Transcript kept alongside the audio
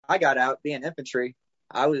I got out being infantry.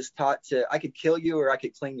 I was taught I could kill you or I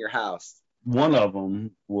could clean your house. One of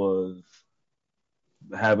them was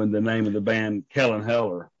having the name of the band Kelen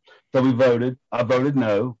Heller. So we voted. I voted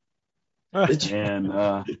no. And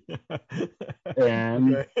Okay.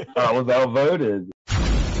 I was outvoted.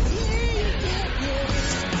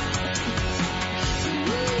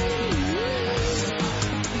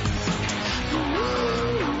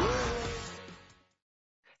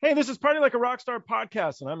 Hey, this is Party Like a Rockstar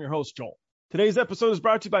podcast, and I'm your host, Joel. Today's episode is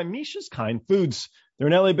brought to you by Misha's Kind Foods. They're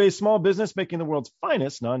an LA-based small business making the world's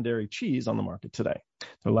finest non-dairy cheese on the market today.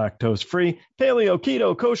 They're lactose-free, paleo,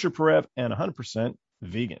 keto, kosher, Parev, and 100%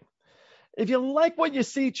 vegan. If you like what you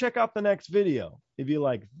see, check out the next video. If you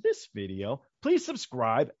like this video, please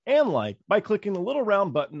subscribe and like by clicking the little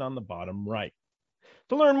round button on the bottom right.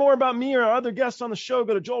 To learn more about me or other guests on the show,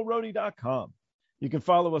 go to joelrody.com. You can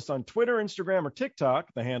follow us on Twitter, Instagram, or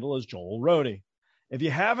TikTok. The handle is Joel Rohde. If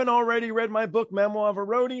you haven't already read my book, Memoir of a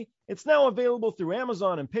Roadie, it's now available through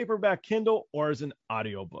Amazon and paperback Kindle or as an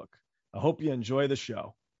audiobook. I hope you enjoy the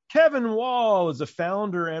show. Kevin Wall is the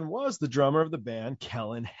founder and was the drummer of the band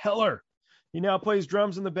Kelen Heller. He now plays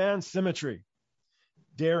drums in the band Symmetry.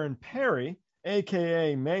 Darrin Perry,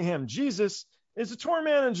 a.k.a. Mayhem Jesus, is a tour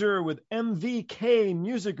manager with MVK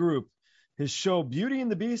Music Group. His show Beauty and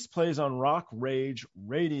the Beast plays on Rock Rage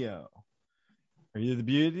Radio. Are you the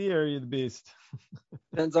beauty or are you the beast?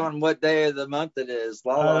 Depends on what day of the month it is.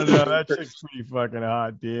 I don't know. That chick's pretty fucking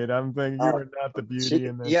hot, dude. I'm thinking you are not the beauty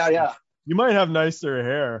in this. Yeah. You might have nicer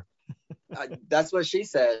hair. That's what she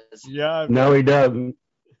says. Yeah. No, he doesn't.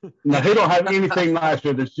 No, he don't have anything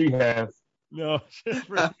nicer than she has. No.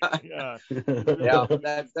 Yeah. Yeah,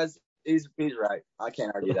 he's right. I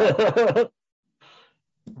can't argue that.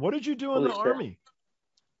 What did you do in the Army?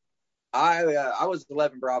 I was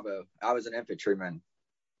 11 Bravo. I was an infantryman.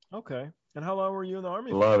 Okay. And how long were you in the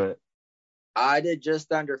Army? Love it. I did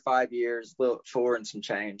just under 5 years, 4 and some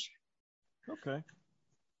change. Okay.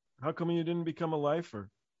 How come you didn't become a lifer?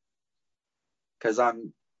 Because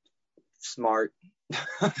I'm smart.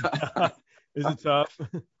 Is it tough?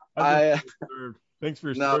 Thanks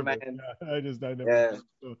for your no, man. I never. Yeah.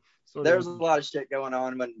 So there's a lot of shit going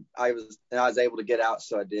on when I was able to get out,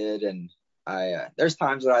 so I did. And there's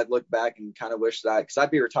times that I'd look back and kind of wish that because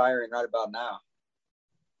I'd be retiring right about now.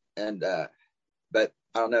 And but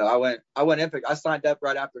I don't know. I went infantry. I signed up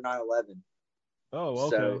right after 9/11. Oh,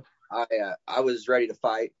 okay. So I was ready to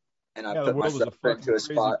fight, and I put myself into a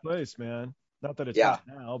spot. Place, man. Not that it's not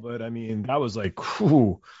now, but I mean that was like,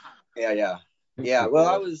 whew. Yeah. Well,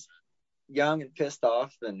 I was young and pissed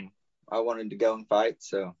off, and I wanted to go and fight.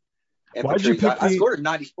 So, why'd you pick I scored in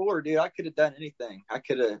 '94, dude. I could have done anything. I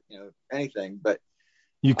could have, anything, but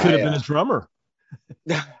you could have been a drummer.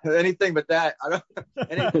 Anything but that. I don't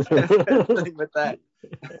anything but that.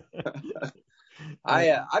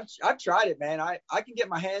 I've tried it, man. I can get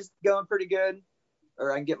my hands going pretty good,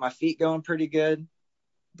 or I can get my feet going pretty good.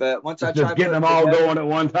 But once I try getting them all going at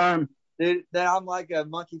one time, dude, then I'm like a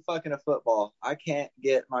monkey fucking a football. I can't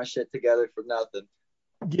get my shit together for nothing.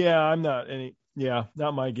 Yeah, I'm not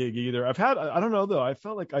not my gig either. I don't know though. I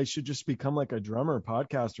felt like I should just become like a drummer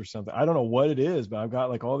podcast or something. I don't know what it is, but I've got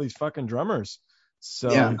like all these fucking drummers. So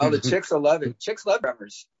yeah. Oh, the chicks will love it. Chicks love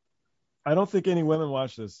drummers. I don't think any women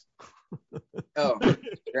watch this. Oh, you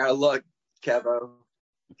gotta look, Kevo.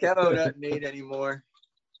 Kevo doesn't need any more.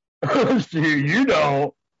 You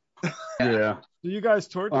don't. Yeah. Do you guys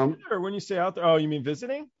tour together, or when you say out there? Oh, you mean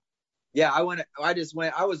visiting? Yeah, I went. I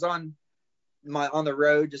was on the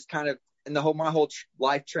road, just kind of in my whole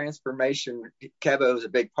life transformation. Kevo was a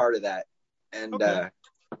big part of that, and okay.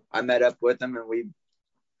 I met up with him, and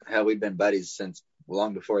we've been buddies since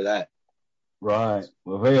long before that. Right.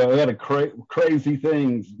 Well, we had a crazy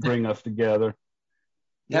things bring us together.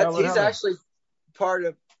 He's actually part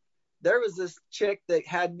of. There was this chick that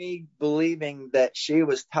had me believing that she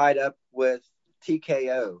was tied up with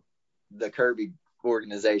TKO, the Kirby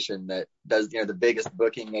organization that does, the biggest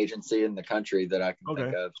booking agency in the country that I can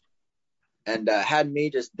think of. And had me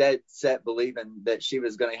just dead set believing that she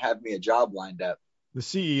was going to have me a job lined up. The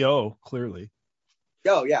CEO, clearly.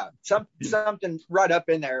 Oh, yeah. Something right up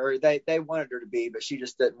in there, or they wanted her to be, but she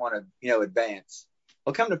just didn't want to, advance.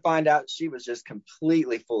 Well, come to find out, she was just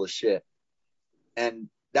completely full of shit. And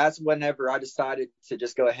that's whenever I decided to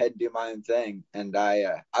just go ahead and do my own thing. And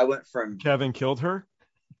I went from Kevin killed her.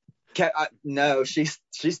 No, she's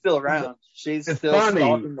still around. She's still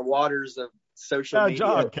stalking the waters of social media.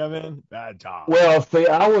 Bad job, Kevin. Bad job. Well, see,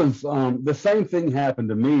 I was the same thing happened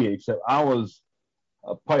to me, except I was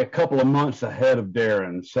probably a couple of months ahead of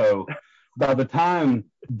Darrin. So by the time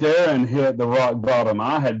Darrin hit the rock bottom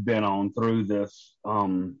I had been on through this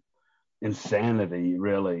insanity,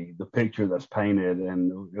 really, the picture that's painted,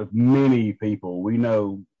 and with many people we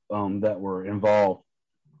know that were involved.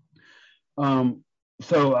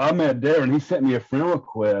 So I met Darrin. He sent me a friend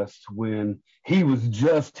request when he was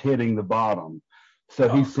just hitting the bottom. So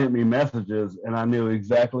he sent me messages, and I knew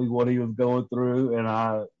exactly what he was going through, and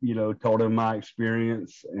I, told him my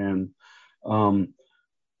experience, and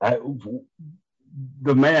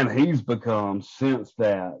the man he's become since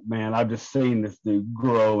that, man, I've just seen this dude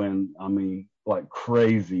growing, like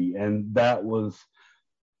crazy. And that was,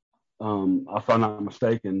 if I'm not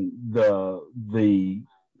mistaken, the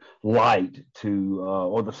light to,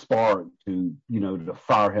 or the spark to, to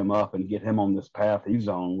fire him up and get him on this path he's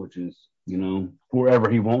on, which is, wherever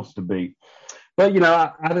he wants to be. But,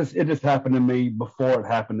 it just happened to me before it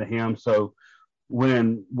happened to him. So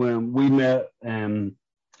when we met and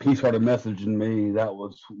he started messaging me, that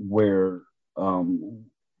was where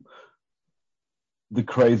the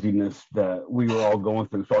craziness that we were all going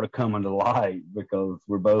through started coming to light, because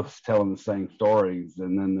we're both telling the same stories,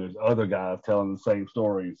 and then there's other guys telling the same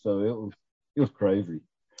stories. So it was crazy.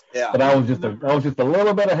 Yeah. But I was just a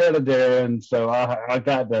little bit ahead of Darrin, so I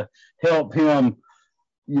got to help him.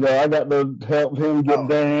 I got to help him get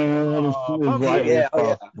down as lightly as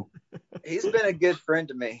possible. He's been a good friend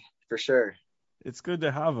to me, for sure. It's good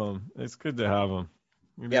to have him.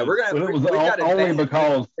 Yeah, we got only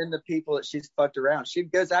because in the people that she's fucked around. She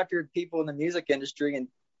goes after people in the music industry and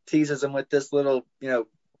teases them with this little,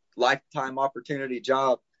 lifetime opportunity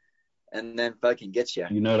job, and then fucking gets you.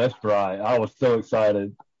 That's right. I was so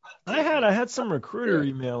excited. I had some recruiter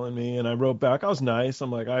emailing me, and I wrote back. I was nice.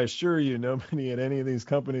 I'm like, I assure you, nobody at any of these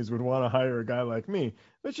companies would want to hire a guy like me,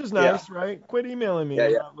 which is nice, right? Quit emailing me.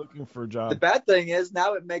 I'm not looking for a job. The bad thing is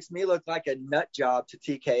now it makes me look like a nut job to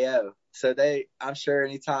TKO. So I'm sure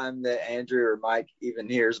anytime that Andrew or Mike even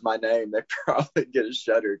hears my name, they probably get a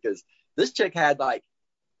shudder, because this chick had like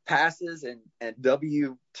passes and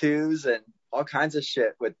W-2s and all kinds of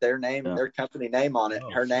shit with their name, their company name on it,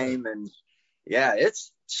 her name, and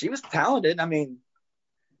she was talented.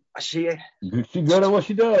 She good at what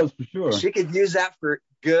she does, for sure. She could use that for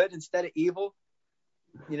good instead of evil.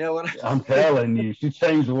 You know what I'm telling you, she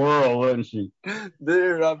changed the world, wouldn't she?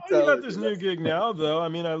 Dude, I'm telling you. You got this new gig now, though.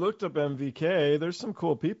 I looked up MVK. There's some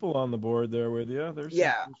cool people on the board there with you. There's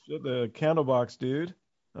the Candlebox dude.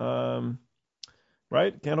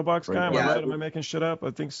 Right? Candlebox guy? Am I right? Am I making shit up?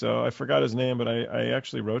 I think so. I forgot his name, but I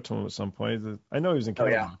actually wrote to him at some point. I know he was in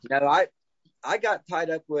Candlebox. No, I got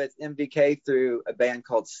tied up with MVK through a band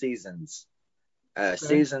called Seasons.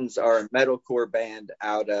 Seasons are a metalcore band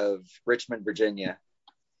out of Richmond, Virginia.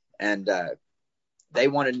 And they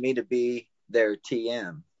wanted me to be their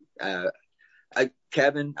TM.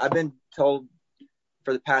 Kevin, I've been told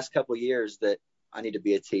for the past couple of years that I need to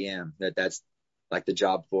be a TM, that's like the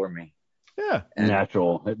job for me. Yeah. And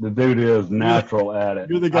natural. The dude is natural at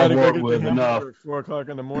it. You're the guy to go get with enough at 4:00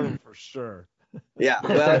 in the morning for sure. Yeah.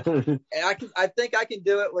 Well, I think I can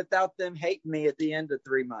do it without them hating me at the end of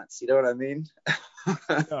 3 months. You know what I mean?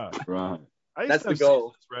 Yeah. Right. That's the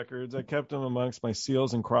goal. Records. I kept them amongst my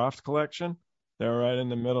Seals and Croft collection. They're right in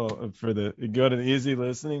the middle for you go to the easy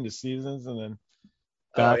listening to Seasons and then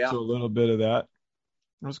back to a little bit of that.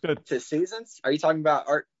 It was good. To Seasons? Are you talking about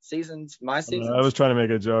Art Seasons? My Seasons? I was trying to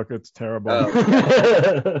make a joke. It's terrible.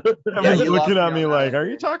 Everyone's looking at me like, "Are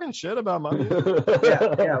you talking shit about my music?"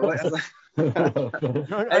 Yeah.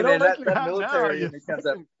 I don't like your hat now. You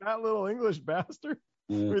that little English bastard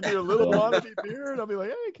with your little wannabe beard. I'll be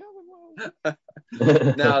like, "Hey, Kevin."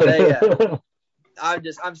 No,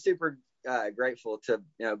 I'm super grateful to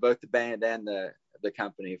both the band and the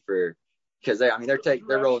company because they're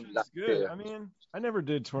rolling that too. I never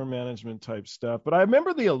did tour management type stuff, but I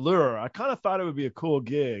remember the Allure. I kind of thought it would be a cool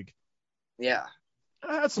gig. Yeah.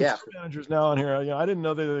 I had some tour managers now on here. I didn't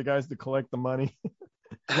know they were the guys to collect the money.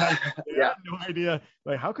 I had no idea.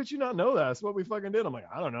 Like, how could you not know that? That's what we fucking did. I'm like,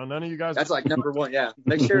 I don't know. None of you guys. That's like number one. Yeah.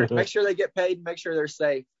 Make sure they get paid, make sure they're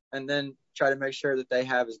safe, and then try to make sure that they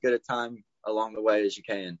have as good a time along the way as you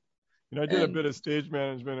can. I did a bit of stage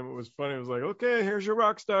management, and it was funny. It was like, okay, here's your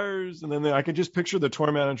rock stars. And then I could just picture the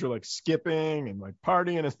tour manager like skipping and like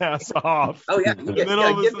partying his ass off. Oh, yeah. And then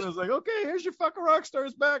all of a sudden, it was like, okay, here's your fucking rock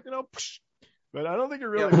stars back. But I don't think it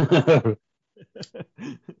really.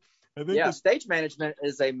 Yeah. Stage management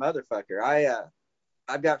is a motherfucker.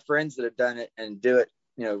 I've got friends that have done it and do it,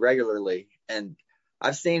 regularly. And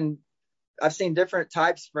I've seen different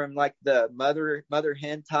types, from like the mother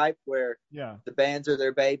hen type where the bands are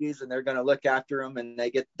their babies and they're going to look after them, and they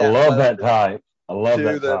get that. I love that type. I love to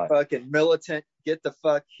that the type. fucking militant, get the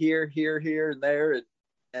fuck here, and there.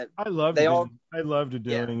 And I loved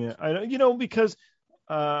doing it. Because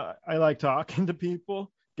I like talking to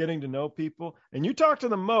people, getting to know people, and you talk to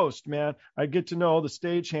the most, man. I get to know the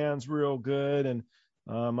stagehands real good, and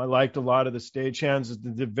I liked a lot of the stagehands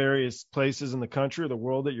at the various places in the country or the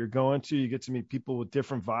world that you're going to. You get to meet people with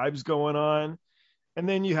different vibes going on, and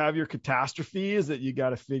then you have your catastrophes that you got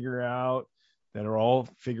to figure out that are all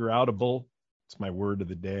figure outable. It's my word of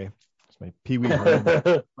the day. It's my Pee Wee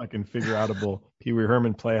Herman fucking figure outable Pee Wee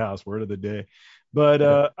Herman Playhouse word of the day. But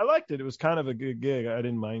I liked it. It was kind of a good gig. I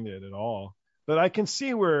didn't mind it at all. But I can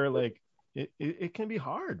see where like it can be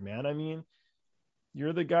hard, man. I mean,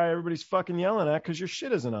 you're the guy everybody's fucking yelling at because your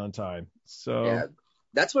shit isn't on time. So yeah,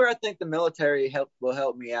 that's where I think the military will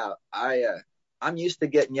help me out. I'm used to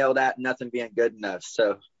getting yelled at and nothing being good enough.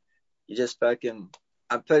 So you just fucking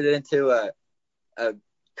I put it into a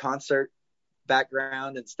concert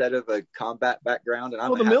background instead of a combat background, and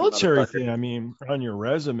I'm the military thing. I mean, on your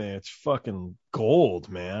resume, it's fucking gold,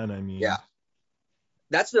 man. I mean, yeah,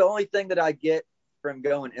 that's the only thing that I get from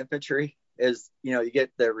going infantry is you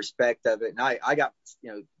get the respect of it, and I got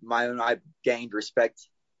my own. I gained respect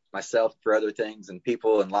myself for other things and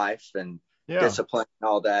people in life and discipline and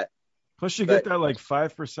all that. Plus, you get that like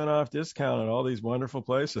 5% off discount at all these wonderful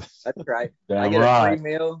places. That's right. I get a free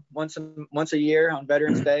meal once a year on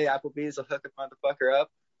Veterans Day. Applebee's will hook a motherfucker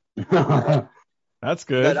up. That's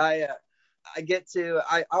good. But I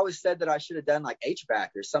always said that I should have done like HVAC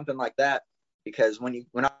or something like that, because when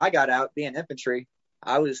I got out being infantry,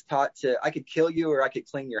 I was taught I could kill you or I could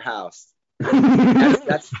clean your house.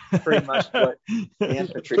 That's pretty much what the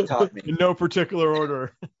infantry taught me. In no particular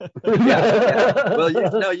order. Yeah.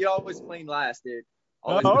 Well, you always clean last, dude.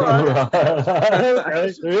 Always all right.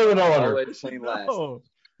 Always clean last.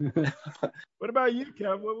 What about you,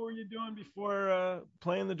 Kev? What were you doing before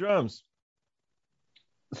playing the drums?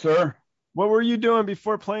 Sir? What were you doing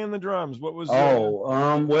before playing the drums? What was?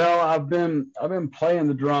 Well, I've been playing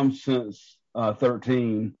the drums since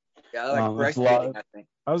 13. Yeah, I like breastfeeding, I think.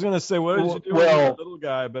 I was gonna say, what did you do when you were a little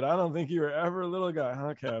guy? But I don't think you were ever a little guy,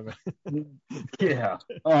 huh, Kevin? Yeah.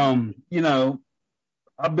 I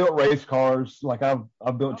built race cars. Like I've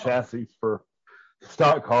built chassis for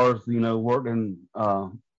stock cars. Worked in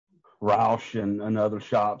Roush and other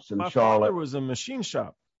shops in Charlotte. My father was a machine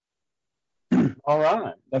shop. All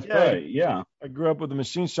right, that's great. Yeah, I grew up with a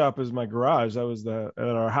machine shop as my garage. That was at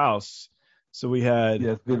our house. So we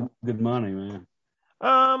had good money, man.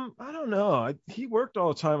 I don't know. He worked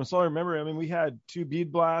all the time. That's all I remember. I mean, we had 2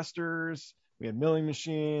 bead blasters, we had milling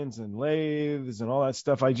machines and lathes and all that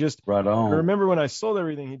stuff. I remember when I sold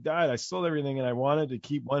everything, he died. I sold everything and I wanted to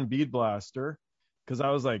keep 1 bead blaster because I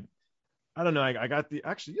was like, I don't know. I got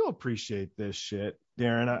actually, you'll appreciate this shit,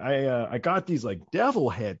 Darrin. I got these like devil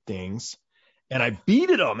head things and I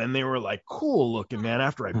beaded them and they were like cool looking, man.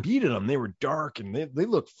 After I beaded them, they were dark and they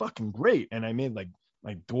looked fucking great. And I made like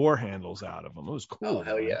door handles out of them. It was cool. Oh,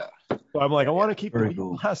 hell yeah. So I'm like, I want to keep the bead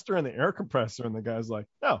blaster and the air compressor. And the guy's like,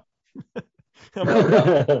 no. I'm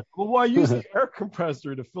like, well, why use the air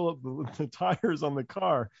compressor to fill up the tires on the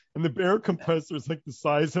car? And the air compressor is like the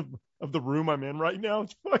size of the room I'm in right now.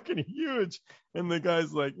 It's fucking huge. And the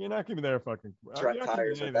guy's like, you're not gonna be there fucking.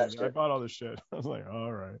 Tires with that shit. I bought all this shit. I was like,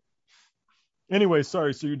 all right. Anyway,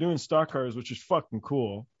 sorry. So you're doing stock cars, which is fucking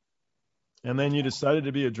cool. And then you decided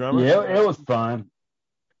to be a drummer? Yeah, it was fun.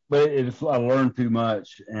 But I learned too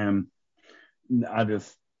much, and I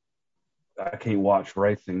can't watch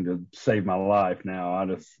racing to save my life now.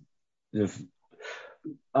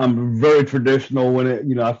 I'm very traditional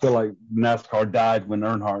when I feel like NASCAR died when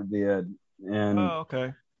Earnhardt did. And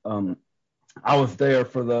okay. I was there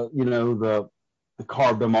for the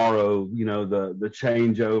car tomorrow, the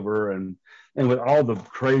changeover and with all the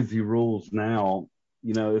crazy rules now,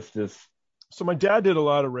 it's just. So my dad did a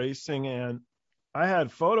lot of racing and I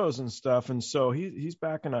had photos and stuff. And so he's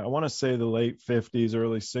back in, I want to say the late 50s,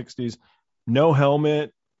 early 60s, no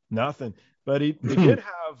helmet, nothing. But they did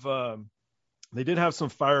have some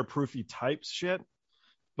fireproofy type shit,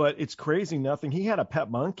 but it's crazy. Nothing. He had a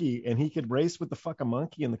pet monkey and he could race with the fucking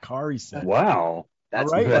monkey in the car. He said, wow.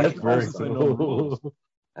 That's right. That's very cool.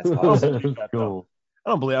 That's awesome. That's cool. I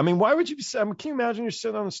don't believe. I mean, why would you be? Can you imagine you're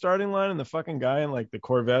sitting on the starting line and the fucking guy in like the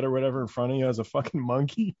Corvette or whatever in front of you has a fucking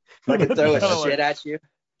monkey? I could throw a shit at you.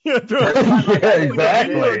 Yeah,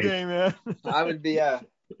 exactly. Game, man. I would be Yeah,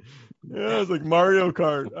 it's like Mario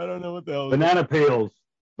Kart. I don't know what the hell. Banana peels.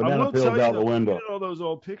 Banana peels out the window. All those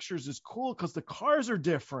old pictures is cool because the cars are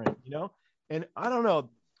different, And I don't know.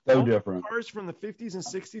 So different. Cars from the 50s and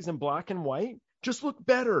 60s in black and white just look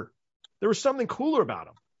better. There was something cooler about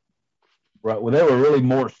them. Right. Well, they were really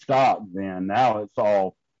more stock then. Now it's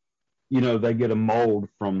all, they get a mold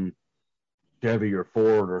from Chevy or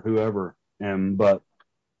Ford or whoever, but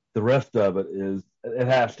the rest of it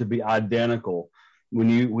has to be identical. When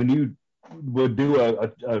you would do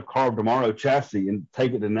a Carb Tomorrow chassis and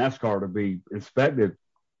take it to NASCAR to be inspected,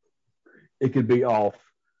 it could be off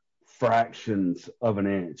fractions of an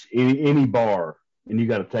inch, any bar, and you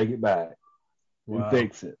got to take it back and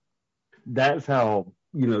fix it. That's how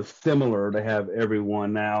similar they have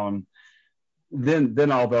everyone now, and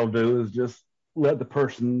then all they'll do is just let the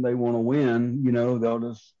person they want to win. They'll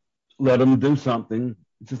just let them do something.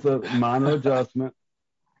 It's just a minor adjustment,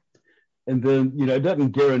 and then it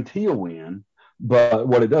doesn't guarantee a win, but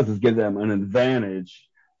what it does is give them an advantage.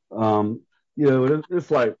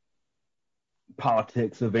 It's like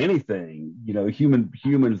politics of anything.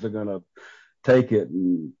 Humans are gonna take it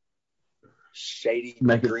and shady,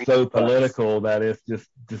 make it so political that it's just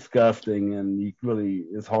disgusting, and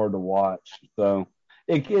it's hard to watch. So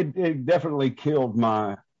it definitely killed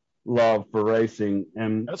my love for racing,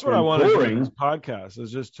 and that's what I want to do in this podcast,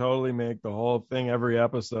 is just totally make the whole thing, every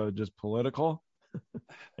episode, just political.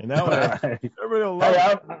 And that way, everybody will love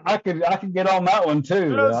it. I could get on that one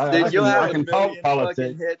too. I can talk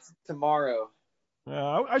politics hits tomorrow.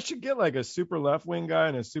 I should get like a super left wing guy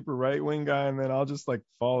and a super right wing guy, and then I'll just like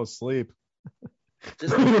fall asleep.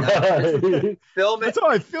 Just film it. That's how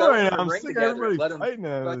I feel right now. I'm sick of everybody fighting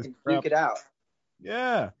it. Fucking freak it out.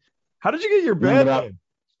 Yeah. How did you get your band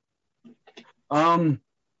name?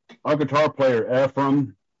 Our guitar player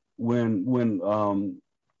Ephraim, when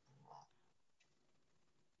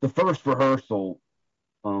the first rehearsal,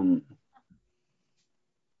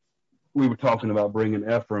 we were talking about bringing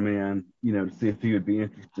Ephraim in, to see if he would be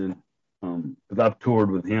interested. Because I've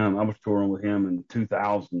toured with him. I was touring with him in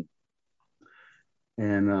 2000.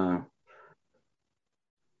 And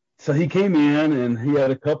so he came in, and he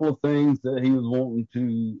had a couple of things that he was wanting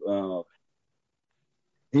to,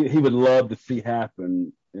 he would love to see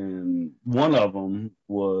happen. And one of them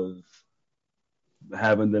was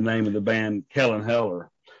having the name of the band Kelen Heller.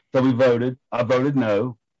 So we voted. I voted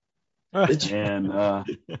no. And I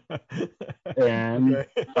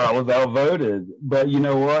was outvoted. But you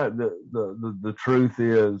know what? The truth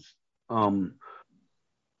is,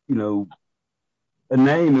 a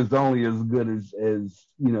name is only as good as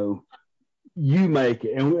you make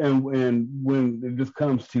it. And when it just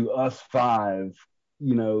comes to us five,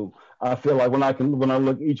 I feel like when I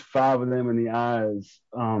look each five of them in the eyes,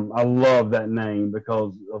 I love that name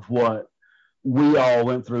because of what we all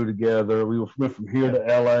went through together. We went from here to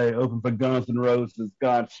LA, opened for Guns N' Roses,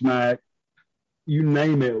 Godsmack, you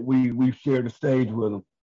name it. We shared a stage with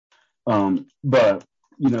them. But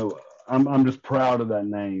I'm just proud of that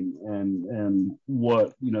name and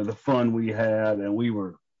what the fun we had, and we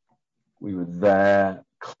were that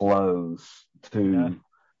close to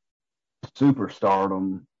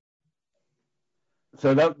superstardom.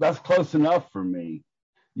 So that's close enough for me.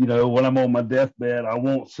 When I'm on my deathbed, I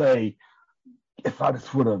won't say, if I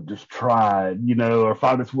just would have just tried, or if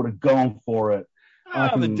I just would have gone for it. I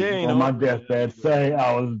can, on my deathbed, say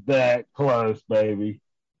I was that close, baby.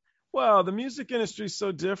 Well, the music industry is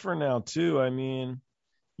so different now, too. I mean,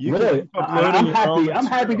 I'm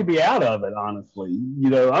happy to be out of it, honestly.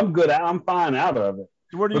 I'm good. I'm fine out of it.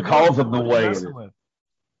 So what are you because doing? of the way it is.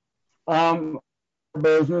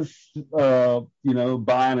 Business,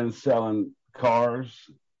 buying and selling cars.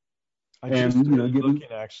 I just started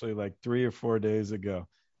looking actually like 3 or 4 days ago.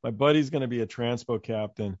 My buddy's going to be a transpo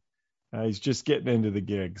captain. He's just getting into the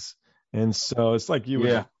gigs. And so it's like you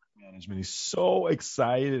with management. He's so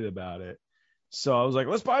excited about it. So I was like,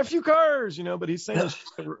 let's buy a few cars, but he's saying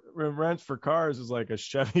the rent for cars is like a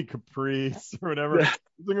Chevy Caprice or whatever. He's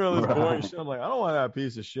looking at all this boring shit. I'm like, I don't want that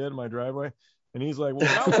piece of shit in my driveway. And he's like, well,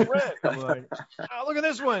 I want rent. I'm like, oh, look at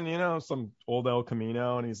this one, some old El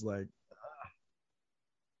Camino. And he's like,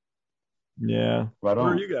 yeah. Right on.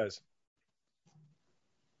 Where are you guys?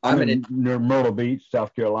 I'm in near Myrtle Beach,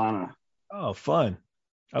 South Carolina. Oh, fun.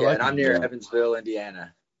 And I'm near Evansville,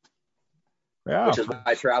 Indiana. Yeah. Which is why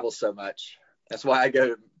I travel so much. That's why I go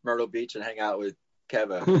to Myrtle Beach and hang out with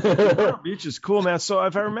Kevo. Myrtle Beach is cool, man. So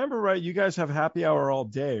if I remember right, you guys have happy hour all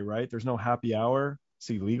day, right? There's no happy hour. It's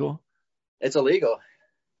illegal. It's illegal.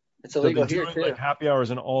 It's illegal here too. Like happy hour is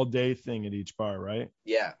an all day thing at each bar, right?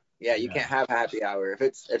 Yeah. You can't have happy hour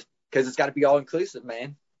because it's got to be all inclusive,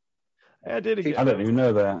 man. I didn't even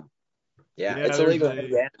know that. Yeah, it's illegal in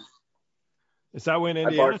Indiana. Is that way in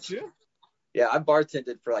Indiana too? Yeah, I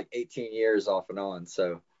bartended for like 18 years off and on.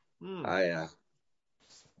 So Yeah,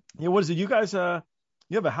 what is it? You guys you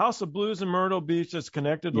have a House of Blues in Myrtle Beach that's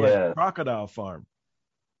connected to like a crocodile farm.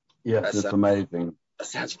 Yes, it's amazing. That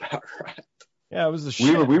sounds about right. Yeah, it was the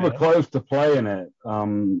shit. We were close to playing it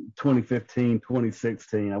 2015,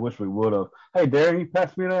 2016. I wish we would have. Hey, Darrin, you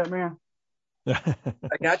pass me that, man?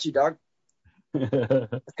 I got you, dog.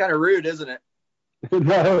 It's kind of rude, isn't it?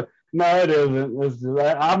 No, it isn't. It's just,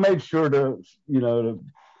 I made sure to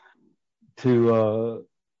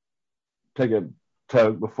take a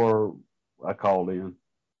toke before I called in.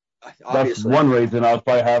 Obviously. That's one reason I was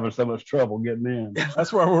probably having so much trouble getting in.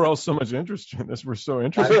 That's why we're all so much interested in this. We're so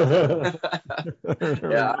interested.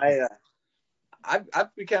 Yeah,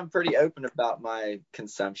 I've become pretty open about my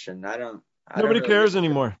consumption. Nobody really cares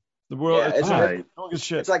anymore. The world,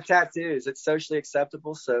 it's like tattoos. It's socially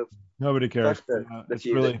acceptable, so nobody cares. The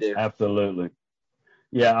few that do. Absolutely.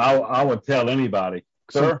 Yeah, I would tell anybody.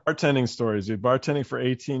 Some bartending stories, dude. Bartending for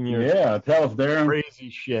 18 years. Yeah, tell us, Darrin.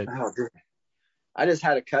 Crazy shit. Oh, dude. I just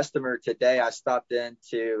had a customer today. I stopped in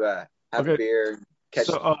to have a beer.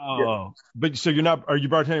 And But you're not? Are you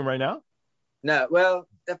bartending right now? No. Well,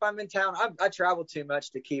 if I'm in town, I travel too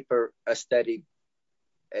much to keep a steady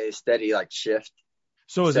like shift.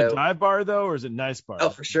 So is it dive bar though, or is it nice bar? Oh,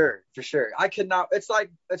 for sure. I could not. It's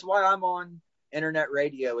why I'm on internet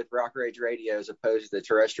radio with Rock Rage Radio as opposed to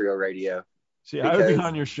terrestrial radio. See, I would be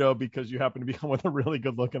on your show because you happen to be on with a really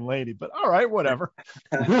good-looking lady. But all right, whatever.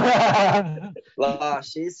 Well,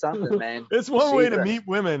 she's something, man. It's one way to meet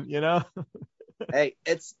women, you know. Hey,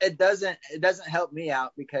 it doesn't help me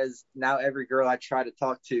out because now every girl I try to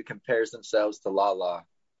talk to compares themselves to Lala,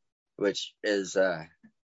 which is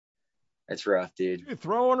it's rough, dude. You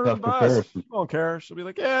throw her in the bus. She won't care. She'll be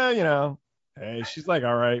like, yeah, you know. Hey, she's like,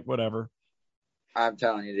 all right, whatever. I'm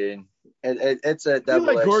telling you, dude. It's a double.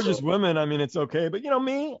 You like gorgeous women. I mean, it's okay, but you know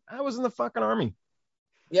me. I was in the fucking army.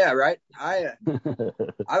 Yeah, right.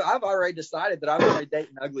 I've already decided that I'm only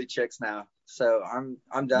dating ugly chicks now, so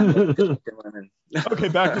I'm done with good women. Okay,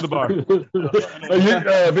 back to the bar.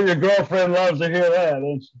 But your girlfriend loves to hear that,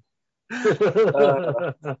 doesn't she?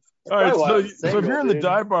 All right, so if you're in the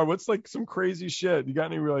dive bar, what's like some crazy shit? You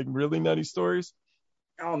got any like really nutty stories?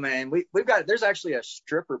 Oh man, there's actually a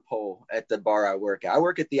stripper pole at the bar I work at. I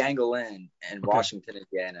work at the Angle Inn in Washington,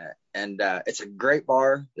 Indiana, and it's a great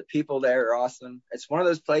bar. The people there are awesome. It's one of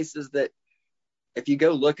those places that if you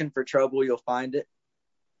go looking for trouble, you'll find it.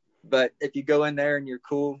 But if you go in there and you're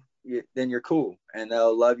cool, then you're cool, and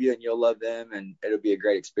they'll love you and you'll love them, and it'll be a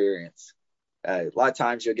great experience. A lot of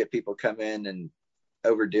times you'll get people come in and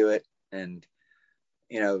overdo it, and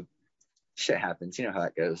shit happens. You know how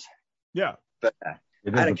it goes. Yeah. But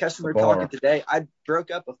I had a customer talking today. I broke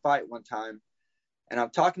up a fight one time, and I'm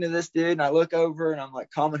talking to this dude, and I look over, and I'm like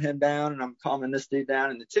calming him down, and I'm calming this dude down,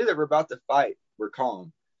 and the two that were about to fight were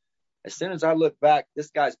calm. As soon as I look back, this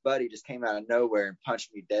guy's buddy just came out of nowhere and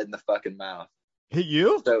punched me dead in the fucking mouth. Hit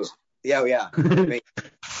you? So yeah.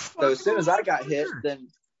 So as soon as I got hit, then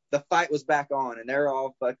the fight was back on, and they're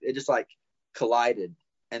all it just like collided.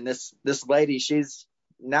 And this lady, she's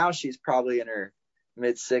probably in her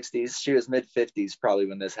mid 60s. She was mid 50s probably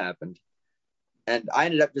when this happened. And I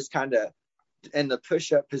ended up just kind of in the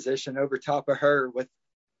push-up position over top of her with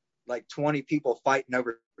like 20 people fighting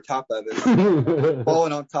over top of it,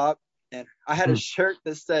 falling on top. And I had a shirt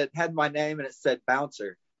that had my name and it said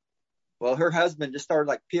bouncer. Well, her husband just started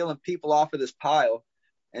like peeling people off of this pile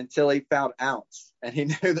until he found Ounce, and he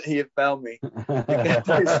knew that he had found me.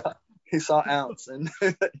 He saw Ounce and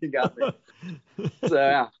he got me.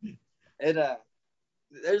 So yeah,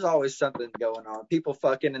 there's always something going on. People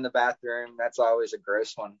fucking in the bathroom. That's always a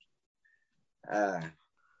gross one.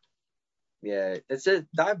 Yeah, it's a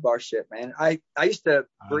dive bar shit, man. I used to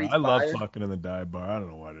breathe I love fucking in the dive bar. I don't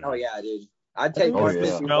know what it is. Oh yeah, dude. I'd take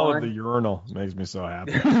the smell of the urinal makes me so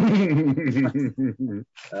happy.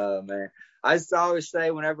 Oh man. I always say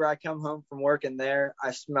whenever I come home from working there, I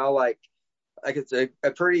smell like it's a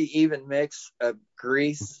pretty even mix of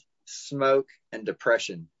grease, smoke, and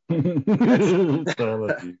depression. That's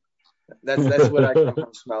what I come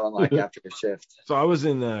home smelling like after a shift. So I was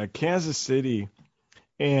in Kansas City,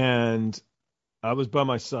 and I was by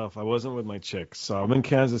myself. I wasn't with my chick. So I'm in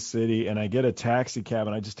Kansas City, and I get a taxi cab,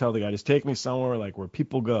 and I just tell the guy, just take me somewhere like where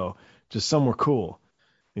people go, just somewhere cool.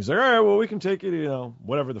 He's like, all right, well, we can take you to,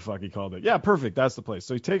 whatever the fuck he called it. Yeah, perfect. That's the place.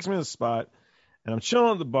 So he takes me to the spot, and I'm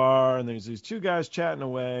chilling at the bar, and there's these two guys chatting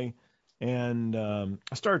away, and I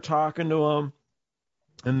started talking to them,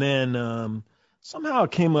 and then somehow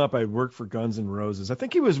it came up I worked for Guns N' Roses. I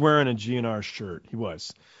think he was wearing a GNR shirt. He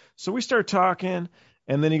was. So we start talking,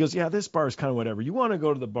 and then he goes, yeah, this bar is kind of whatever. You want to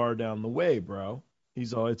go to the bar down the way, bro?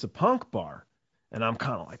 He's all, it's a punk bar. And I'm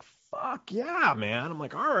kind of like, fuck yeah, man. I'm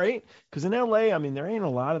like, all right. Because in L.A., I mean, there ain't a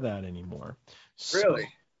lot of that anymore. Really?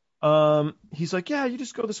 He's like, yeah, you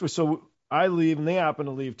just go this way. So I leave, and they happen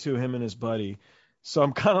to leave too, him and his buddy. So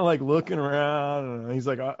I'm kind of like looking around, and he's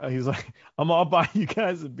like, I'll buy you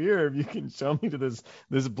guys a beer if you can show me to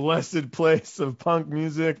this blessed place of punk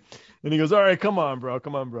music. And he goes, all right, come on,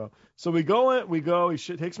 bro. So we go in, he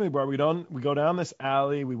takes me to the bar. We go down this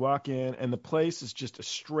alley, we walk in, and the place is just a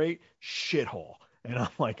straight shithole. And I'm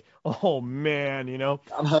like, oh man,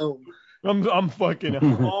 I'm home. I'm fucking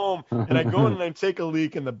home. And I go in and I take a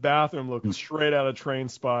leak in the bathroom, look straight out of Train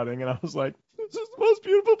Spotting, and I was like, this is the most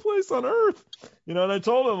beautiful place on earth. And I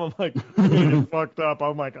told him, I'm like, I'm gonna get fucked up.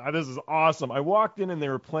 I'm like, this is awesome. I walked in and they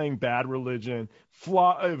were playing Bad Religion,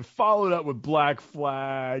 followed up with Black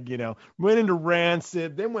Flag, went into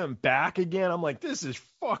Rancid, then went back again. I'm like, this is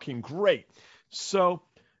fucking great. So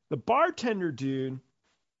the bartender dude,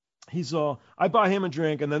 I buy him a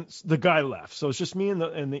drink, and then the guy left. So it's just me and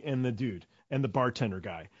the dude and the bartender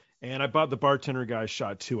guy. And I bought the bartender guy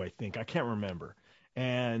shot too, I think. I can't remember.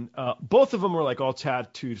 And both of them were like all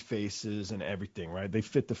tattooed faces and everything, right? They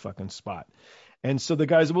fit the fucking spot. And so the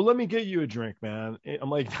guy's, well, let me get you a drink, man. I'm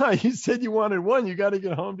like, nah, you said you wanted one. You got to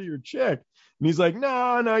get home to your chick. And he's like,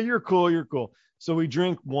 no, you're cool. So we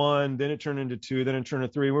drink one, then it turned into two, then it turned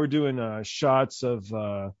into three. We're doing shots of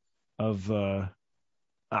what's the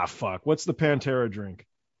Pantera drink?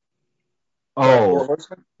 Oh,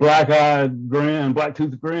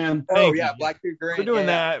 Blacktooth Grin. Oh, yeah, Blacktooth Grin. We're doing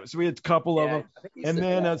that. So we had a couple of them. And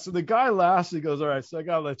then, so the guy lastly goes, all right, so I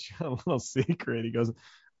got to let you a little secret. He goes,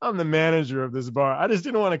 I'm the manager of this bar. I just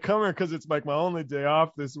didn't want to come here because it's like my only day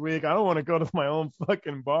off this week. I don't want to go to my own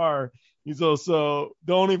fucking bar. He's also,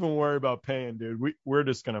 don't even worry about paying, dude. We're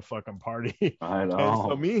just going to fucking party. I know. And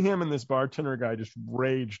so me, him, and this bartender guy just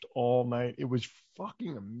raged all night. It was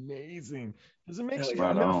fucking amazing. Because it makes me,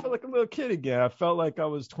 I feel like a little kid again. I felt like I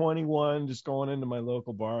was 21 just going into my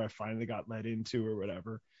local bar. I finally got let into or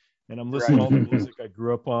whatever. And I'm listening to all the music I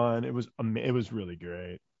grew up on. It was really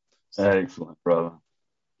great. So, excellent, brother.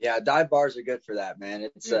 Yeah, dive bars are good for that, man.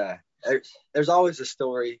 It's there's always a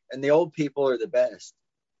story, and the old people are the best.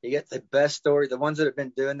 You get the best story, the ones that have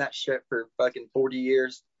been doing that shit for fucking 40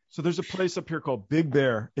 years. So there's a place up here called Big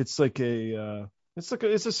Bear. It's like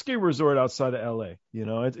it's a ski resort outside of LA.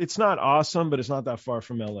 It's not awesome, but it's not that far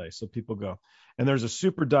from LA, so people go. And there's a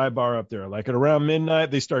super dive bar up there. Like at around midnight,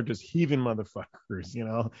 they start just heaving motherfuckers.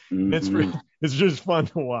 Mm-hmm. It's just fun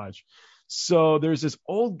to watch. So there's this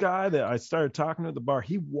old guy that I started talking to at the bar.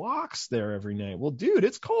 He walks there every night. Well, dude,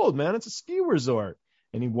 it's cold, man. It's a ski resort.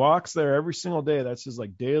 And he walks there every single day. That's his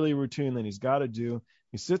like daily routine that he's got to do.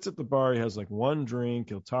 He sits at the bar. He has like one drink.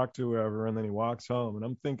 He'll talk to whoever, and then he walks home. And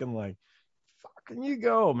I'm thinking like, fucking you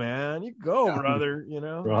go, man. You go, brother.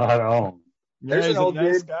 Right on. There's an old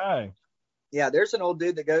nice dude. Guy. Yeah, there's an old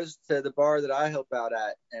dude that goes to the bar that I help out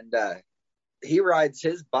at. And he rides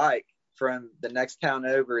his bike from the next town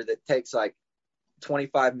over that takes like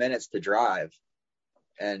 25 minutes to drive.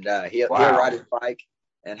 And he'll ride his bike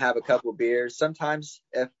and have a couple of beers. Sometimes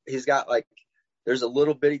if he's got like, there's a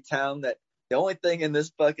little bitty town that the only thing in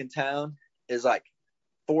this fucking town is like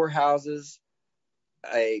 4 houses,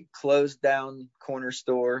 a closed down corner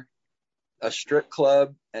store, a strip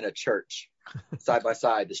club, and a church side by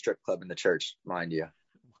side. The strip club and the church, mind you.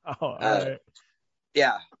 Oh, all right.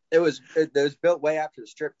 Yeah, it was built way after the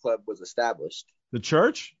strip club was established. The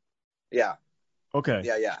church? Yeah. Okay.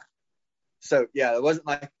 Yeah. So, yeah, it wasn't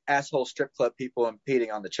like asshole strip club people impeding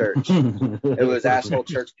on the church. It was asshole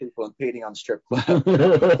church people impeding on the strip club.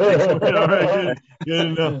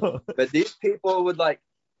 But these people would like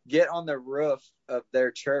get on the roof of their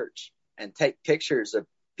church and take pictures of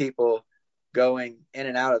people going in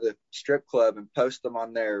and out of the strip club and post them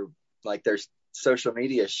on their social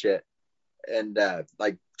media shit. And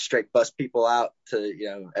like straight bust people out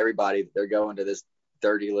to, everybody that they're going to this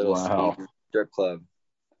dirty little strip club.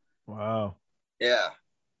 Wow. Yeah.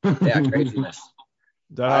 Yeah. Craziness. Is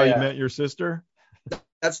that how you met your sister?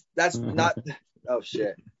 That's not. Oh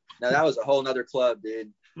shit. No, that was a whole nother club,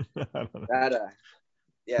 dude. That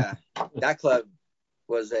that club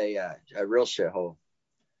was a real shithole.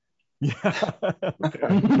 Yeah.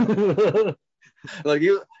 Look,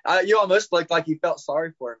 you almost looked like you felt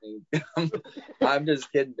sorry for me. I'm just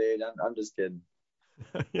kidding, dude. I'm just kidding.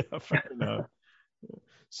 Yeah, fair enough.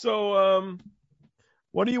 So,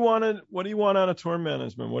 what do you want out of tour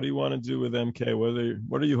management? What do you want to do with MK?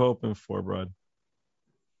 What are you hoping for, bud?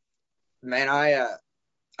 Man, I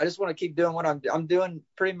just want to keep doing what I'm doing.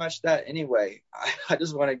 Pretty much that anyway. I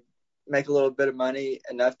just want to make a little bit of money,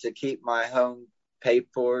 enough to keep my home paid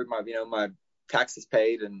for, my taxes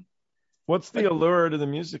paid. And what's the allure to the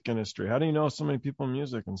music industry? How do you know so many people in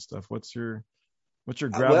music and stuff? What's your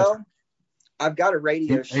gravity? Well, I've got a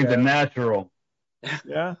radio show. He's a natural.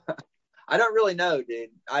 Yeah. I don't really know,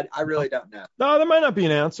 dude. I really don't know. No, that might not be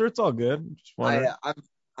an answer. It's all good. Just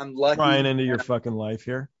I'm lucky. Prying into your fucking life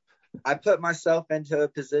here. I put myself into a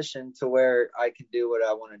position to where I can do what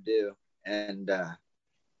I want to do, and I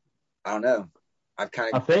don't know.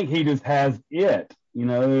 I think he just has it. You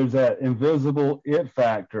know, there's that invisible it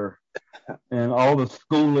factor, and all the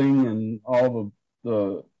schooling and all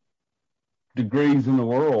the degrees in the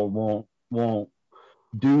world won't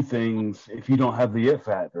do things if you don't have the it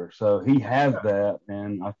factor. So he has that,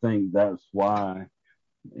 and I think that's why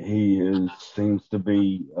he seems to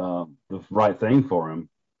be the right thing for him.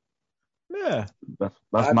 Yeah, that's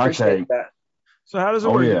my take. That. So how does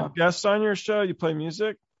it work? Yeah. You have guests on your show? You play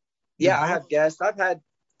music? Yeah, I have guests.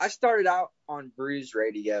 I started out on Brews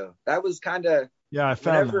Radio. That was kind of I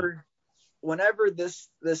found whenever this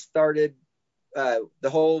started, the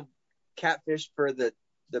whole catfish for the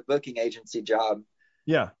booking agency job.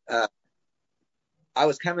 Yeah. I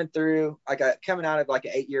was coming out of like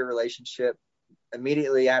an 8-year relationship.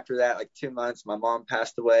 Immediately after that, like 2 months, my mom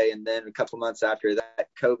passed away, and then a couple months after that,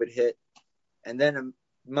 COVID hit, and then a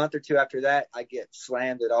month or two after that, I get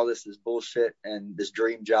slammed that all this is bullshit and this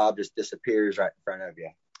dream job just disappears right in front of you.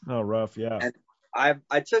 Oh, rough, yeah. And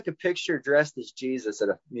I took a picture dressed as Jesus at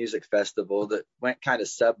a music festival that went kind of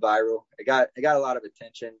sub-viral. It got a lot of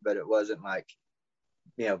attention, but it wasn't like,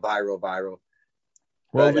 viral.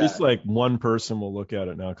 Well, at least like one person will look at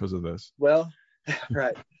it now because of this. Well,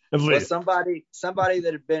 right. Well, somebody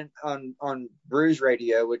that had been on Brews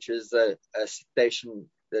Radio, which is a station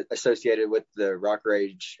associated with the Rock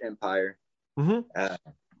Rage Empire. Mm-hmm.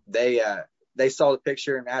 They saw the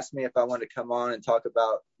picture and asked me if I wanted to come on and talk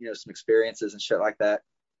about, some experiences and shit like that.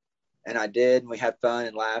 And I did, and we had fun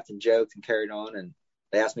and laughed and joked and carried on. And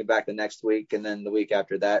they asked me back the next week. And then the week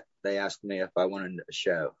after that, they asked me if I wanted a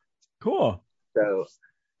show. Cool. So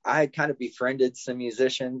I had kind of befriended some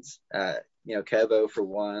musicians, Kevo for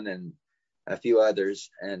one, and a few others.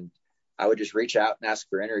 And I would just reach out and ask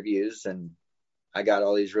for interviews. And I got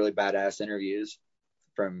all these really badass interviews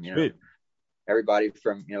from, everybody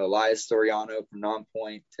from, Elias Soriano from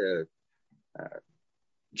Nonpoint to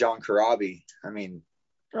John Karabi. I mean,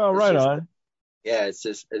 right on. Yeah,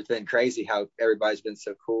 it's been crazy how everybody's been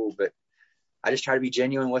so cool. But I just try to be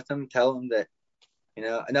genuine with them, tell them that,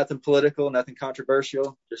 nothing political, nothing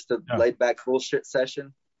controversial, just a laid back bullshit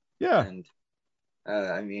session. Yeah. And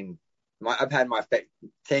I've had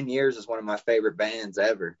 10 years is one of my favorite bands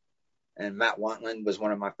ever. And Matt Wantland was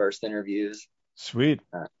one of my first interviews. Sweet.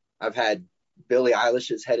 I've had Billie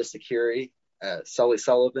Eilish's head of security, Sully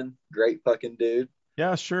Sullivan, great fucking dude.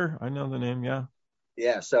 Yeah, sure. I know the name. Yeah.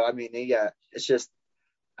 Yeah. So, it's just,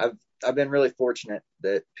 I've been really fortunate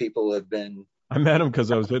that people have been. I met him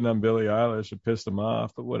because I was hitting on Billie Eilish. It pissed him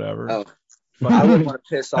off, but whatever. Oh, I wouldn't want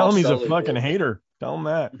to piss off. Tell him he's Sully, a fucking hater. Tell him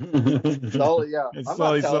that. Sully, yeah. It's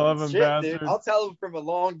Sully Sullivan, bastard. Dude. I'll tell him from a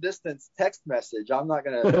long distance text message. I'm not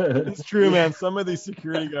going to. It's true, man. Some of these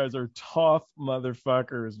security guys are tough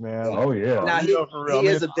motherfuckers, man. Oh, yeah. Now, he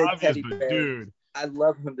is a big teddy bear. Dude. I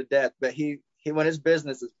love him to death, but he when his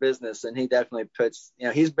business is business, and he definitely puts,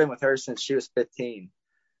 he's been with her since she was 15.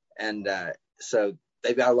 And so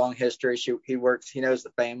they've got a long history. He works, he knows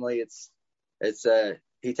the family.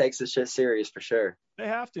 He takes this shit serious for sure. They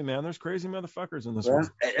have to, man. There's crazy motherfuckers in this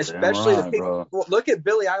world. Especially the people. Well, look at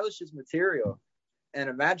Billie Eilish's material and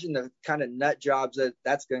imagine the kind of nut jobs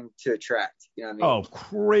that's going to attract. You know what I mean? Oh,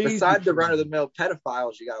 crazy. Besides the run of the mill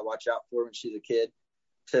pedophiles you got to watch out for when she's a kid,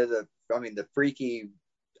 to the freaky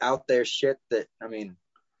out there shit that, I mean,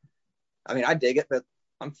 I dig it, but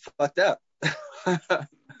I'm fucked up.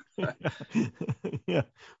 Yeah,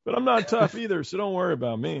 but I'm not tough either, so don't worry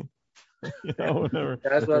about me. Whatever.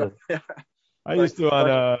 That's what I used to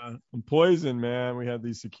on Poison, man. We had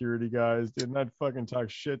these security guys, dude, and I'd fucking talk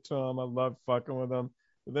shit to them. I loved fucking with them.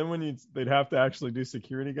 But then when they'd have to actually do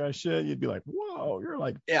security guy shit, you'd be like, "Whoa, you're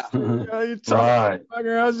like, yeah, you're talking, right.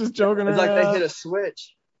 I was just joking it's around." It's like they hit a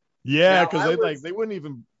switch. Yeah, because they wouldn't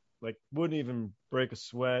even break a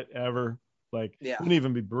sweat ever. Like, wouldn't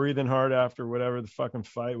even be breathing hard after whatever the fucking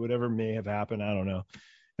fight, whatever may have happened. I don't know.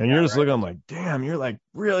 And you're just looking, I'm like, damn, you're like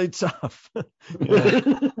really tough.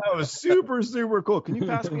 That was super, super cool. Can you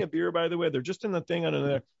pass me a beer, by the way? They're just in the thing under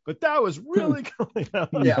there. But that was really cool.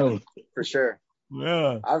 Yeah, for sure.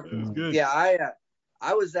 Yeah, it was good. Yeah,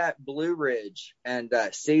 I was at Blue Ridge and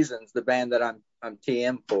Seasons, the band that I'm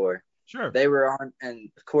TM for. Sure. They were on, and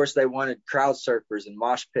of course they wanted crowd surfers and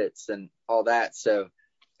mosh pits and all that. So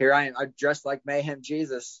here I am. I dressed like Mayhem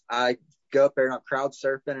Jesus. I go up there and I'm crowd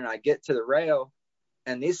surfing, and I get to the rail.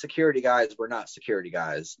 And these security guys were not security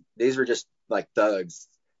guys. These were just like thugs.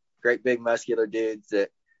 great big muscular dudes that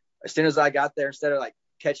as soon as I got there, instead of like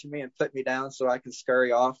catching me and putting me down so I can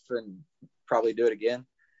scurry off and probably do it again,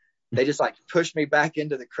 they just like pushed me back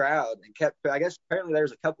into the crowd and kept, I guess apparently there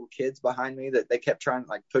was a couple of kids behind me that they kept trying to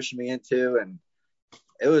like push me into, and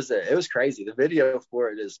it was crazy. The video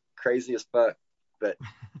for it is crazy as fuck, but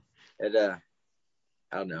it,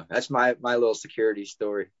 I don't know. That's my little security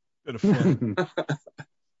story. Bit of fun.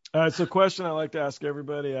 All right. So question I like to ask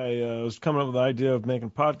everybody. I was coming up with the idea of making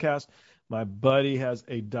a podcast. My buddy has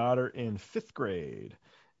a daughter in 5th grade,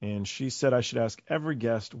 and she said I should ask every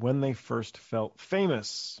guest when they first felt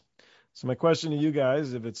famous. So my question to you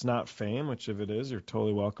guys, if it's not fame, which if it is, you're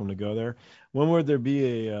totally welcome to go there. When would there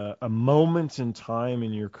be a moment in time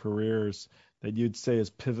in your careers that you'd say is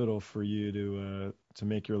pivotal for you to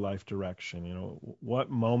make your life direction? You know, what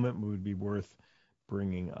moment would be worth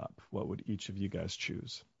bringing up? What would each of you guys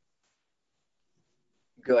choose?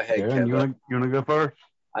 Go ahead, Darrin, you want to go first?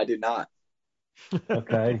 I do not.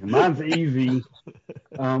 Okay, mine's easy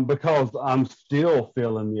because I'm still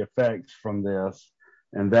feeling the effects from this,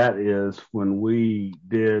 and that is when we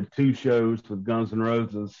did 2 shows with Guns N'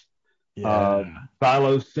 Roses,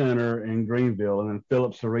 Philo Center in Greenville, and then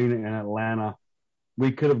Phillips Arena in Atlanta.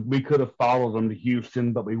 We could have followed them to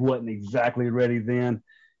Houston, but we wasn't exactly ready then.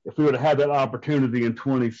 If we would have had that opportunity in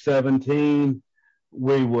 2017,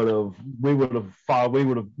 we would have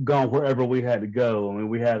gone wherever we had to go. I mean,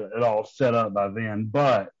 we had it all set up by then,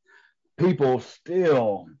 but people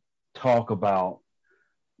still talk about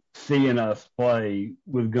seeing us play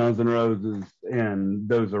with Guns N' Roses in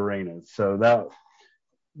those arenas. So that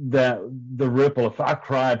the ripple, if I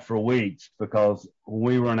cried for weeks, because when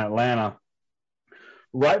we were in Atlanta,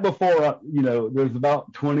 right before, there's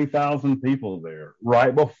about 20,000 people there,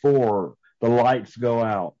 right before the lights go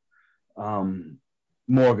out.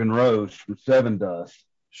 Morgan Rose from Sevendust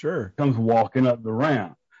comes walking up the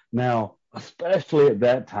ramp. Now, especially at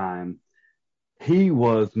that time, he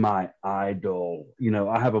was my idol.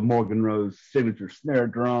 I have a Morgan Rose signature snare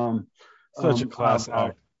drum. Such a class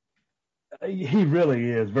act. He really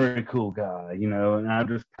is a very cool guy, and I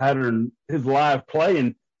just patterned his live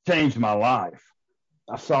playing changed my life.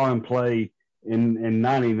 I saw him play in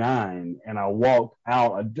 99, and I walked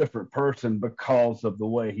out a different person because of the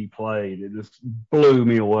way he played. It just blew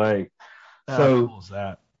me away. How cool is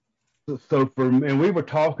that? So and we were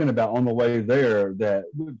talking about on the way there that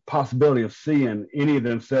the possibility of seeing any of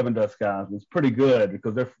them Sevendust guys was pretty good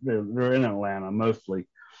because they're in Atlanta mostly.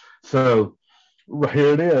 So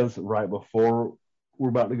here it is, right before we're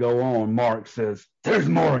about to go on, Mark says, "There's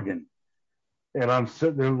Morgan." And I'm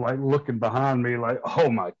sitting there like looking behind me like, oh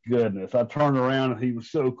my goodness. I turned around and he was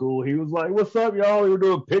so cool. He was like, "What's up, y'all?" We were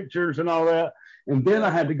doing pictures and all that. And then I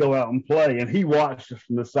had to go out and play, and he watched us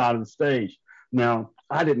from the side of the stage. Now,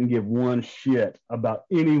 I didn't give one shit about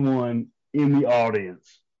anyone in the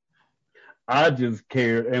audience. I just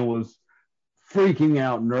cared and was freaking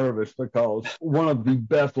out nervous because one of the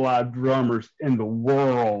best live drummers in the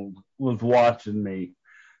world was watching me.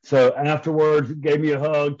 So afterwards, he gave me a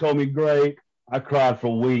hug, told me great. I cried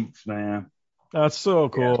for weeks, man. That's so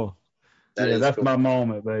cool. That's cool. My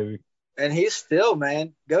moment, baby. And he's still,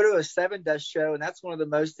 man, go to a Sevendust show, and that's one of the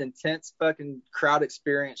most intense fucking crowd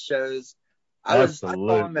experience shows. I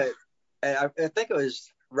saw him at, I think it was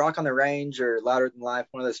Rock on the Range or Louder Than Life,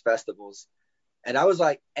 one of those festivals. And I was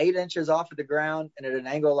like 8 inches off of the ground and at an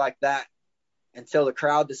angle like that until the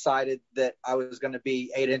crowd decided that I was going to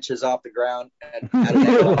be 8 inches off the ground and at an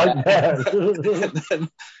angle like that.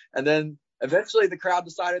 and then eventually the crowd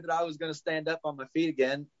decided that I was going to stand up on my feet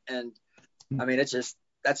again. And I mean, it's just,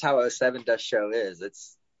 that's how a Sevendust show is.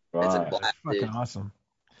 It's a blast. Fucking dude. Awesome.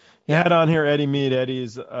 You had on here Eddie Mead. Eddie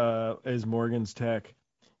is Morgan's tech.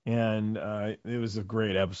 And it was a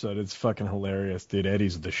great episode. It's fucking hilarious, dude.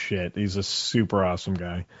 Eddie's the shit. He's a super awesome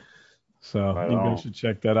guy. So you guys should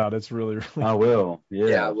check that out. It's really, really. I will.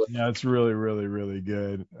 Yeah. I will. Yeah, it's really, really, really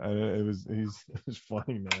good. It was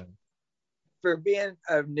funny, man. For being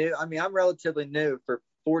new, I mean, I'm relatively new. For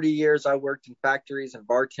 40 years, I worked in factories and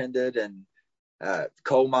bartended and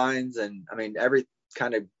coal mines, and I mean every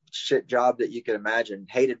kind of shit job that you could imagine.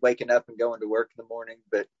 Hated waking up and going to work in the morning,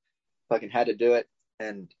 but fucking had to do it.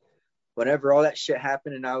 And whenever all that shit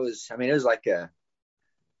happened, and it was like I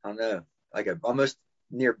don't know, like a almost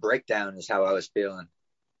near breakdown is how I was feeling.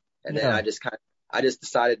 And then I just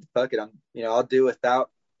decided, fuck it, I'll do without,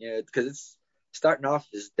 because it's starting off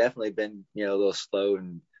has definitely been, a little slow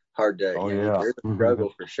and hard to, there's a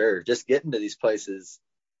struggle for sure. Just getting to these places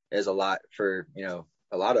is a lot for,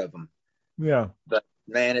 a lot of them. Yeah. But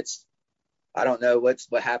man, I don't know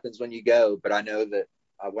what happens when you go, but I know that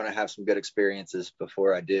I want to have some good experiences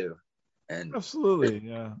before I do. And absolutely,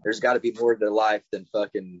 yeah. There's got to be more to life than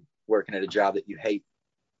fucking working at a job that you hate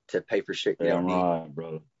to pay for shit you don't need. Right,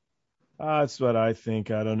 brother. That's what I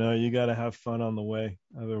think. I don't know. You got to have fun on the way.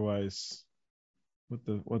 Otherwise,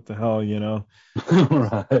 what the hell, you know?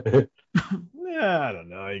 Right. Yeah, I don't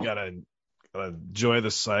know. You gotta enjoy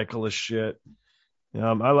the cycle of shit.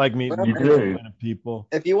 I like meeting new kind of people.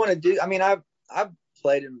 If you want to do, I mean, I've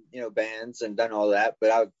played in bands and done all that,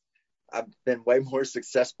 but I've been way more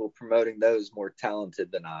successful promoting those more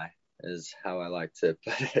talented than I, is how I like to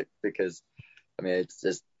put it. Because I mean, it's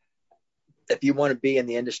just, if you want to be in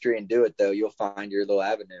the industry and do it though, you'll find your little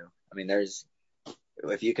avenue. I mean,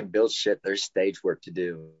 if you can build shit, there's stage work to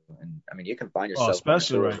do, and I mean, you can find yourself.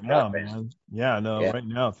 Especially right now, man. Yeah, no, right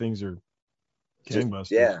now things are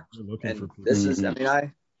gangbusters. Yeah, we're looking and for people. This is, I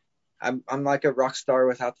mean, I'm like a rock star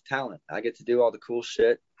without the talent. I get to do all the cool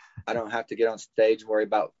shit. I don't have to get on stage and worry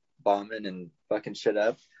about bombing and fucking shit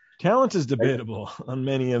up. Talent is debatable on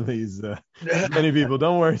many of these. Many people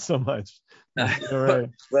don't worry so much. All right.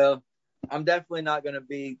 Well, I'm definitely not going to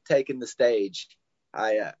be taking the stage.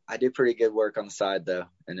 I do pretty good work on the side though,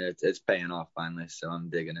 and it's paying off finally. So I'm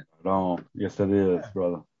digging it. Oh, yes, it is,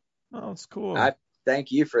 brother. Oh, it's cool. I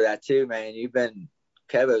thank you for that too, man.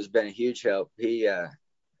 Kevo's been a huge help. He,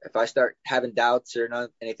 if I start having doubts or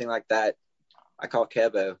anything like that, I call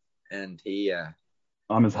Kevo, and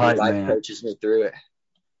I'm his hype man. Coaches me through it.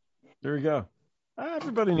 There we go.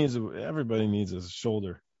 Everybody needs a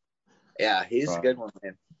shoulder. Yeah, he's a good one,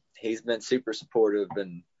 man. He's been super supportive,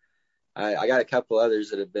 and I got a couple others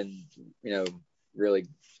that have been, really,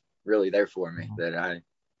 really there for me that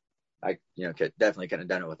I definitely couldn't have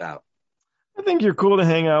done it without. I think you're cool to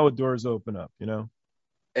hang out with doors open up,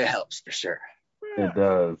 It helps for sure. Yeah, it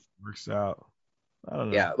does. Works out. I don't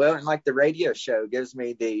know. Yeah, well, and like the radio show gives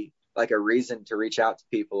me a reason to reach out to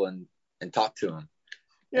people and talk to them.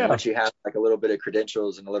 Yeah. And once you have like a little bit of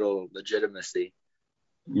credentials and a little legitimacy.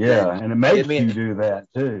 Yeah, and it makes you do that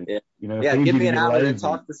too. Yeah, give me an hour to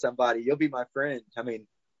talk to somebody. You'll be my friend. I mean,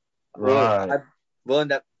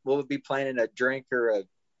 we'll be planning a drink or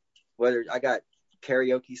whether I got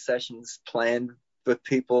karaoke sessions planned with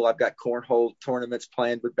people. I've got cornhole tournaments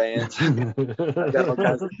planned with bands. I've got all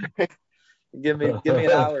kinds of give me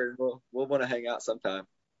an hour and we'll want to hang out sometime.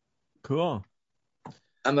 Cool.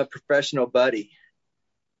 I'm a professional buddy.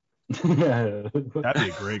 That'd be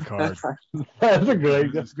a great card. That's a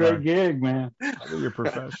great gig, man. I'll be your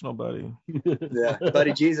professional buddy. Yeah,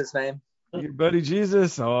 Buddy Jesus, man. Your Buddy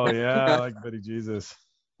Jesus. Oh yeah, I like Buddy Jesus.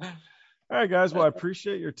 All right, guys. Well, I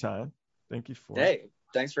appreciate your time. Thank you for it.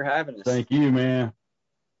 Thanks for having us. Thank you, man.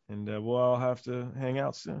 And we'll all have to hang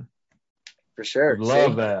out soon. For sure.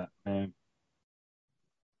 Love that, man.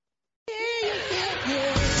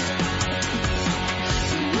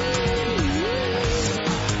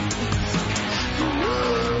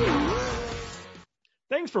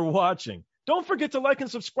 Thanks for watching. Don't forget to like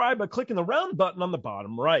and subscribe by clicking the round button on the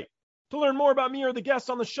bottom right. To learn more about me or the guests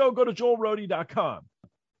on the show, go to joelrohde.com.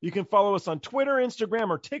 You can follow us on Twitter, Instagram,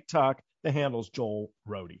 or TikTok. The handle's Joel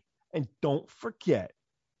Rohde. And don't forget,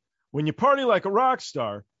 when you party like a rock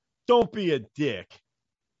star, don't be a dick.